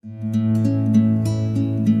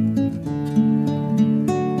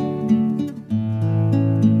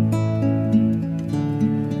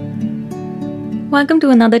welcome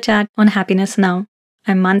to another chat on Happiness Now.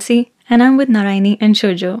 I'm Mansi and I'm with Narayani and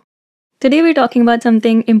Shurjo. Today we're talking about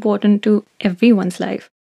something important to everyone's life,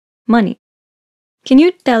 money. Can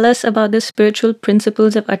you tell us about the spiritual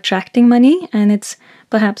principles of attracting money and its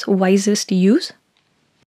perhaps wisest use?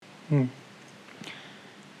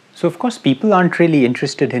 So, of course, people aren't really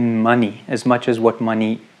interested in money as much as what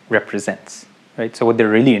money represents, right? So, what they're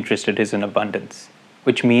really interested is in abundance,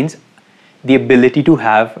 which means the ability to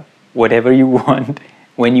have whatever you want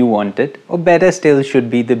when you want it, or better still, should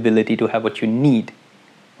be the ability to have what you need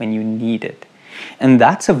when you need it. And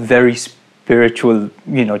that's a very spiritual,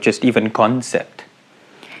 just even concept.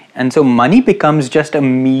 And so, money becomes just a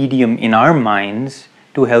medium in our minds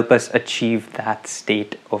to help us achieve that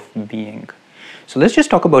state of being. So let's just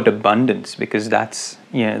talk about abundance, because that's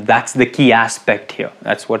the key aspect here.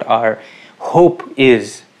 That's what our hope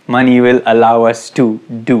is. Money will allow us to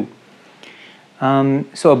do.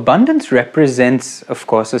 So abundance represents, of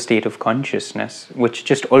course, a state of consciousness, which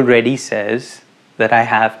just already says that I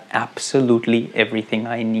have absolutely everything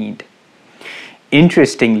I need.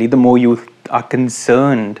 Interestingly, the more you are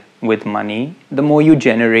concerned with money, the more you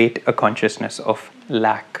generate a consciousness of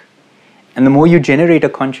lack. And the more you generate a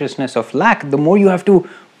consciousness of lack, the more you have to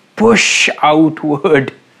push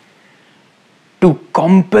outward to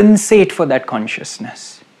compensate for that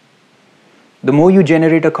consciousness. The more you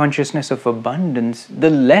generate a consciousness of abundance,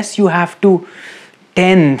 the less you have to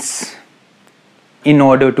tense in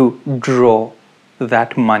order to draw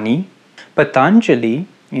that money. Patanjali,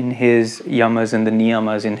 in his yamas and the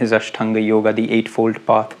niyamas, in his Ashtanga Yoga, the Eightfold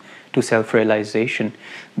Path to Self-Realization,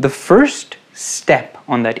 the first step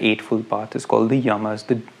on that Eightfold Path is called the yamas,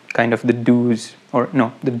 the kind of the do's, or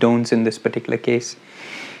no, the don'ts in this particular case.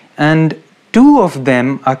 And two of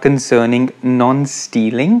them are concerning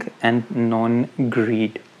non-stealing and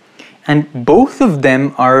non-greed. And both of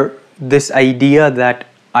them are this idea that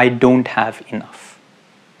I don't have enough.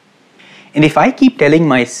 And if I keep telling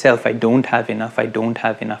myself I don't have enough, I don't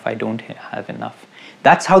have enough, I don't have enough,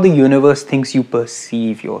 that's how the universe thinks you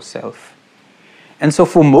perceive yourself. And so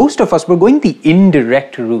for most of us, we're going the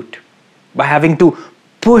indirect route by having to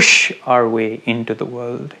push our way into the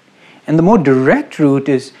world. And the more direct route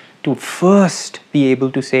is to first be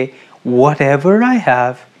able to say, whatever I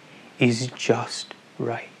have is just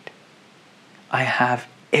right. I have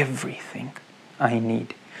everything I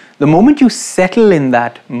need. The moment you settle in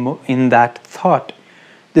that thought,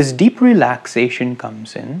 this deep relaxation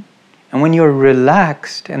comes in. And when you're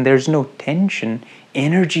relaxed and there's no tension,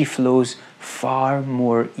 energy flows far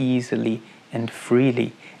more easily and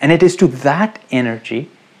freely. And it is to that energy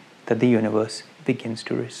that the universe begins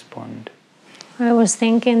to respond. I was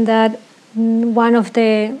thinking that one of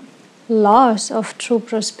the laws of true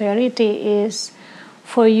prosperity is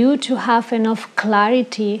for you to have enough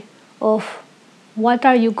clarity of what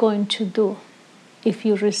are you going to do if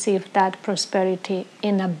you receive that prosperity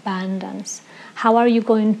in abundance. How are you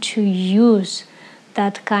going to use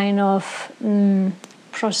that kind of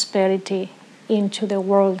prosperity into the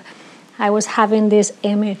world? I was having this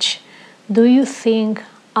image. Do you think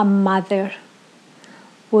a mother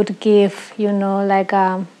would give, like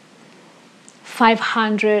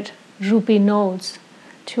 500 rupee notes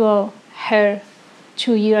to her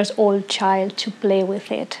 2-year-old child to play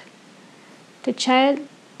with it? The child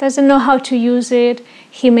doesn't know how to use it.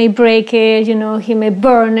 He may break it, he may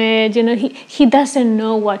burn it, he doesn't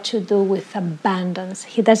know what to do with abundance.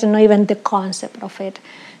 He doesn't know even the concept of it.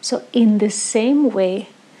 So in the same way,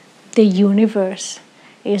 the universe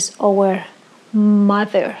is our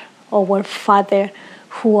mother, our father,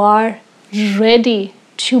 who are ready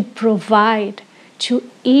to provide to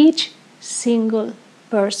each single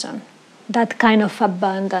person that kind of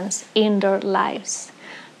abundance in their lives.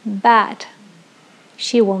 But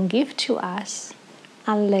she won't give to us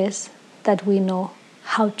unless that we know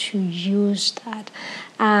how to use that.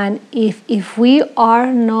 And if we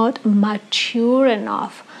are not mature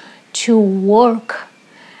enough to work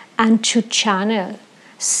and to channel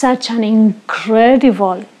such an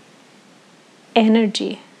incredible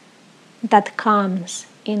energy that comes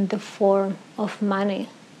in the form of money,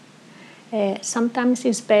 sometimes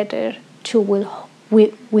it's better to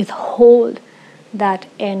withhold that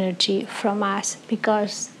energy from us,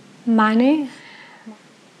 because money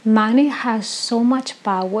has so much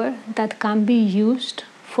power that can be used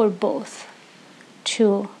for both,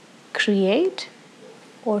 to create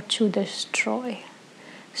or to destroy.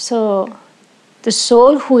 So the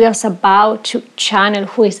soul who is about to channel,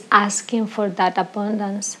 who is asking for that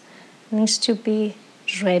abundance, needs to be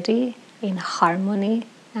ready, in harmony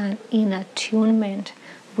and in attunement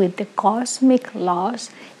with the cosmic laws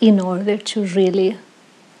in order to really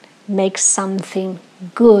make something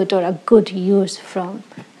good or a good use from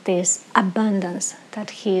this abundance that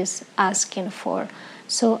he is asking for.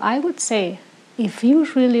 So I would say, if you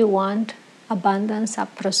really want abundance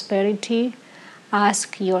and prosperity,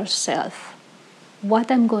 ask yourself,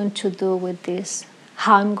 what I'm going to do with this,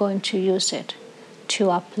 how I'm going to use it to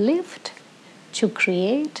uplift, to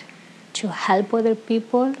create, to help other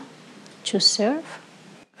people, to serve.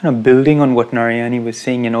 Building on what Narayani was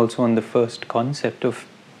saying, and also on the first concept of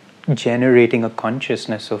generating a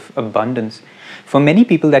consciousness of abundance, for many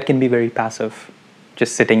people that can be very passive,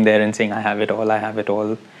 just sitting there and saying, I have it all, I have it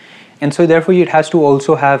all. And so therefore it has to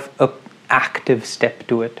also have an active step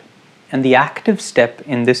to it. And the active step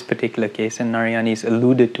in this particular case, and Narayani's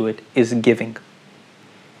alluded to it, is giving.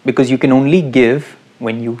 Because you can only give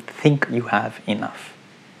when you think you have enough.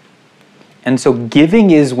 And so giving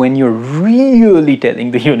is when you're really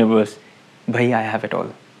telling the universe, Bhai, I have it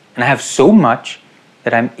all. And I have so much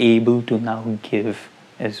that I'm able to now give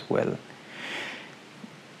as well.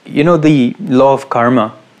 You know, the law of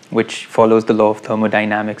karma, which follows the law of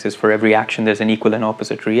thermodynamics, is for every action there's an equal and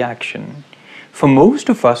opposite reaction. For most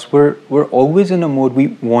of us, we're always in a mode we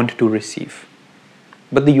want to receive.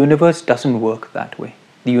 But the universe doesn't work that way.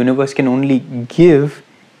 The universe can only give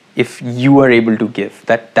if you are able to give.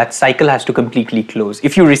 That cycle has to completely close.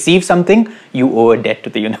 If you receive something, you owe a debt to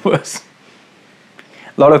the universe.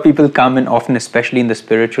 A lot of people come, and often, especially in the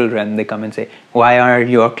spiritual realm, they come and say, why are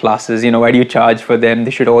your classes, why do you charge for them?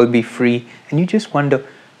 They should all be free. And you just wonder,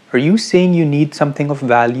 are you saying you need something of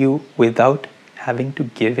value without having to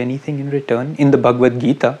give anything in return? In the Bhagavad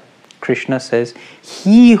Gita, Krishna says,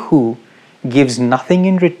 he who gives nothing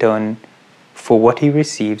in return for what he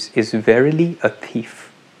receives is verily a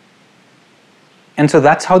thief. And so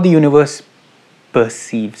that's how the universe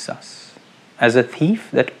perceives us, as a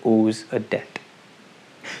thief that owes a debt.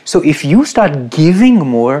 So if you start giving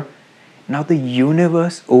more, now the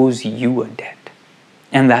universe owes you a debt.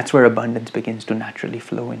 And that's where abundance begins to naturally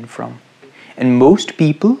flow in from. And most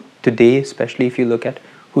people today, especially if you look at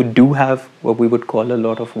who do have what we would call a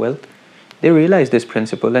lot of wealth, they realize this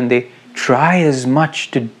principle and they try as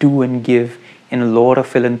much to do and give in a lot of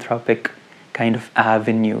philanthropic kind of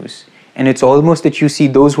avenues. And it's almost that you see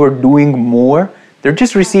those who are doing more, they're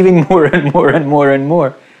just receiving more and more and more and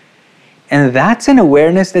more. And that's an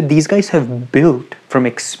awareness that these guys have built from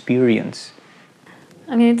experience.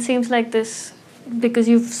 I mean, it seems like this, because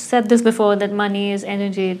you've said this before, that money is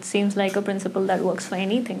energy. It seems like a principle that works for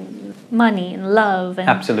anything. Money and love and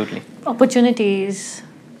Absolutely. Opportunities,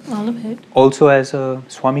 all of it. Also, as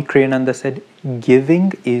Swami Kriyananda said,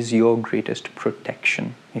 giving is your greatest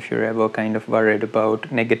protection. If you're ever kind of worried about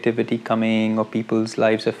negativity coming or people's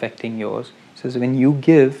lives affecting yours, he says when you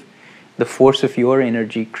give, the force of your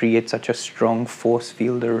energy creates such a strong force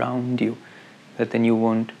field around you that then you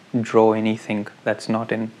won't draw anything that's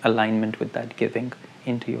not in alignment with that giving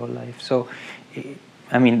into your life. So,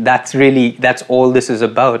 I mean, that's all this is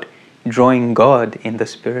about. Drawing God in the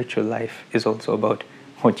spiritual life is also about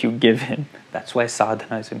what you give Him. That's why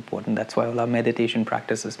sadhana is important. That's why all our meditation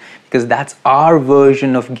practices, because that's our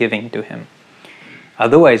version of giving to Him.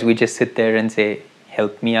 Otherwise, we just sit there and say,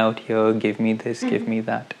 help me out here, give me this, give me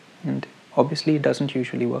that. And obviously, it doesn't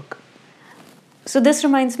usually work. So this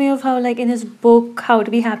reminds me of how, like in his book, How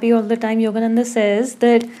to Be Happy All the Time, Yogananda says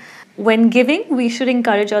that when giving, we should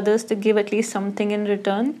encourage others to give at least something in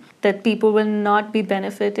return, that people will not be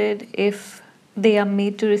benefited if they are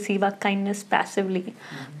made to receive our kindness passively.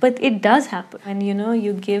 But it does happen. And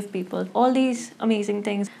you give people all these amazing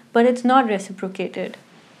things, but it's not reciprocated.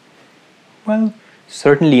 Well,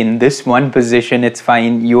 certainly in this one position, it's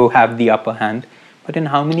fine, you have the upper hand. But in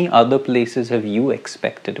how many other places have you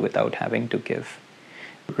expected without having to give?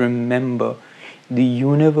 Remember, the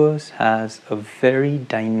universe has a very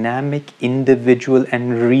dynamic, individual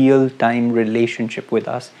and real-time relationship with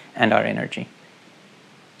us and our energy.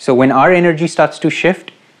 So when our energy starts to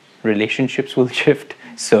shift, relationships will shift,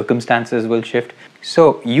 circumstances will shift.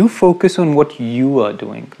 So you focus on what you are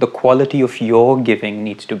doing. The quality of your giving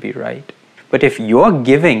needs to be right. But if you're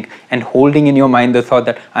giving and holding in your mind the thought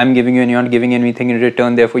that I'm giving you and you're not giving anything in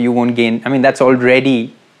return, therefore you won't gain, I mean, that's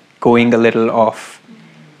already going a little off.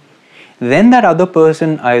 Then that other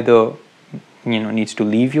person either needs to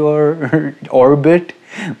leave your orbit,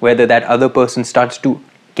 whether that other person starts to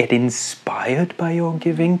get inspired by your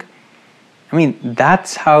giving. I mean,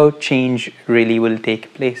 that's how change really will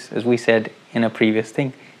take place. As we said in a previous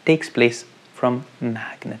thing, takes place from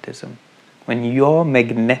magnetism. When your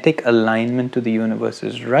magnetic alignment to the universe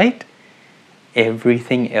is right,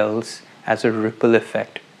 everything else as a ripple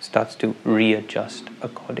effect starts to readjust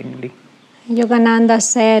accordingly. Yogananda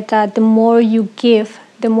said that the more you give,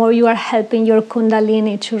 the more you are helping your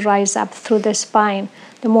kundalini to rise up through the spine,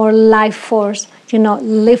 the more life force,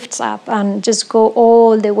 lifts up and just go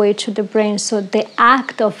all the way to the brain. So the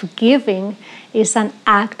act of giving is an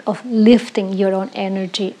act of lifting your own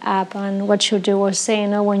energy up. And what Shurjo was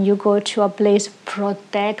saying, when you go to a place,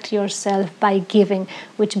 protect yourself by giving,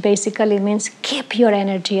 which basically means keep your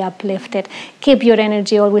energy uplifted, keep your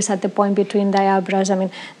energy always at the point between the eyebrows. I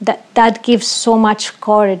mean, that gives so much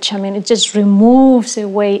courage. I mean, it just removes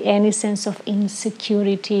away any sense of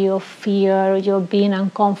insecurity or fear or your being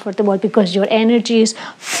uncomfortable, because your energy is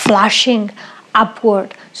flashing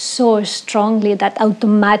upward so strongly that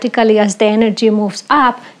automatically, as the energy moves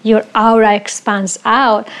up, your aura expands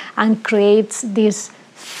out and creates this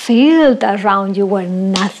field around you where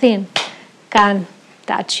nothing can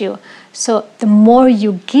touch you. So the more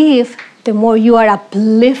you give, the more you are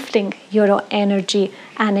uplifting your own energy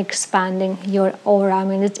and expanding your aura. I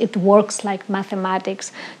mean, it works like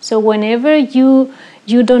mathematics. So whenever you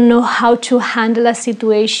don't know how to handle a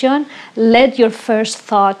situation, let your first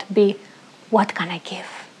thought be, what can I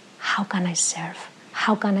give? How can I serve?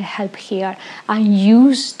 How can I help here? And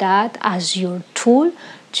use that as your tool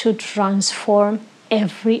to transform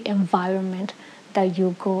every environment that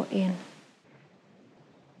you go in.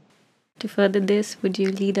 To further this, would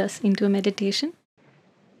you lead us into a meditation?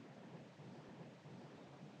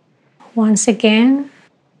 Once again,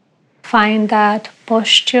 find that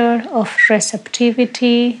posture of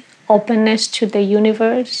receptivity, openness to the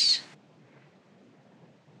universe.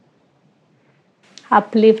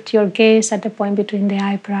 Uplift your gaze at the point between the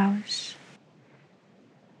eyebrows.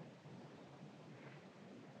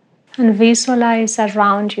 And visualize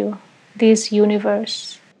around you this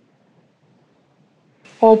universe,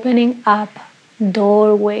 opening up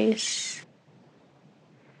doorways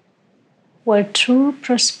where true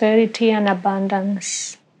prosperity and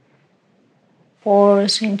abundance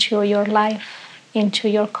pours into your life, into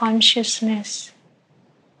your consciousness,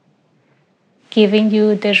 giving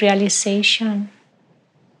you the realization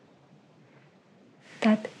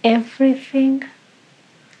that everything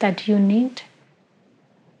that you need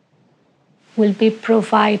will be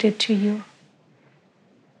provided to you.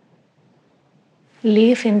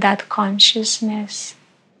 Live in that consciousness.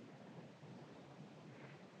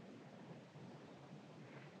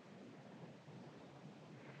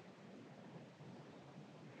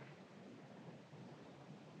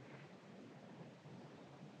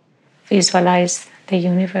 Visualize the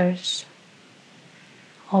universe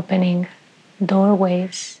opening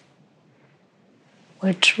doorways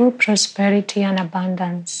where true prosperity and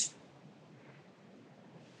abundance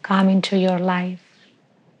come into your life,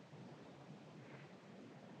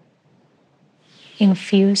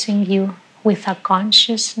 infusing you with a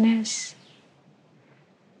consciousness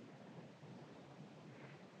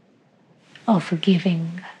of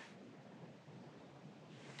giving.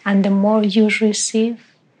 And the more you receive,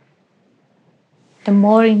 the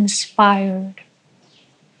more inspired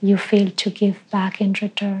you feel to give back in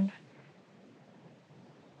return.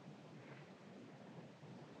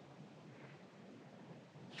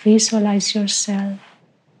 Visualize yourself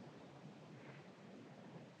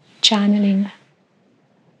channeling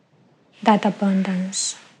that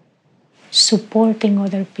abundance, supporting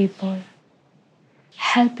other people,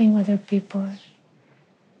 helping other people,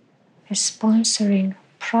 sponsoring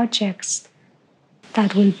projects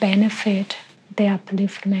that will benefit the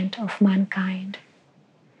upliftment of mankind.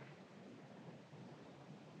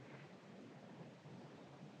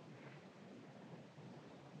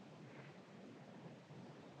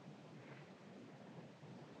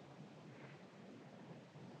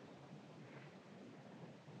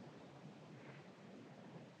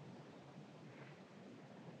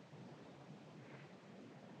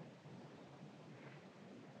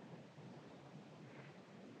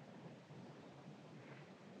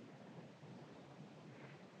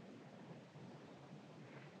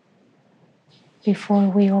 Before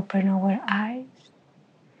we open our eyes,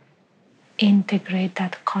 integrate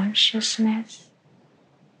that consciousness.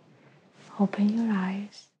 Open your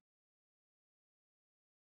eyes.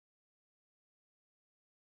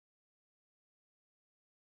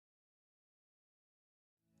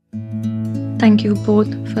 Thank you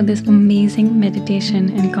both for this amazing meditation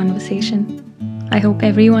and conversation. I hope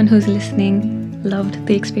everyone who's listening loved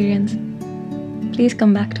the experience. Please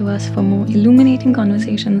come back to us for more illuminating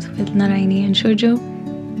conversations with Narayani and Shurjo.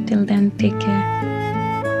 Till then, take care.